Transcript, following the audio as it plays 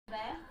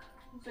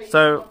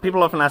So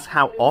people often ask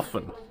how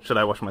often should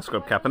I wash my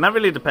scrub cap, and that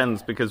really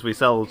depends because we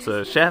sell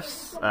to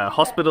chefs,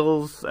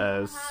 hospitals,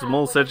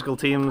 small surgical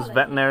teams,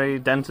 veterinary,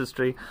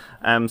 dentistry,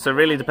 so it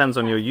really depends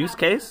on your use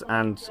case,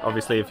 and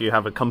obviously if you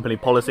have a company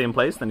policy in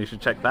place then you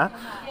should check that.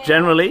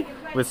 Generally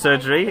with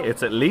surgery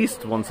it's at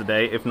least once a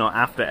day, if not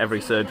after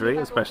every surgery,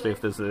 especially if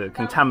there's a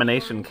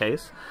contamination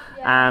case,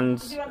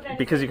 and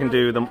because you can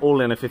do them all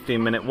in a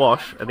 15-minute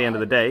wash at the end of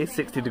the day,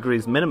 60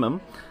 degrees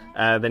minimum,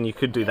 then you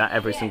could do that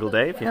every single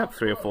day if you have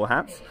 3 or 4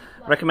 hats.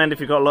 Recommend if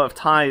you've got a lot of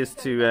ties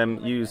to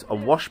use a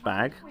wash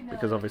bag,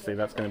 because obviously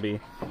that's going to be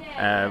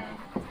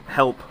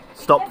help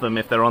stop them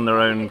if they're on their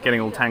own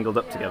getting all tangled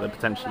up together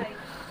potentially.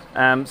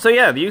 So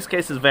yeah, the use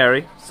cases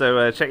vary,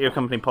 so check your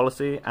company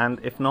policy,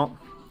 and if not,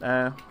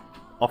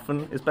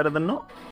 often is better than not.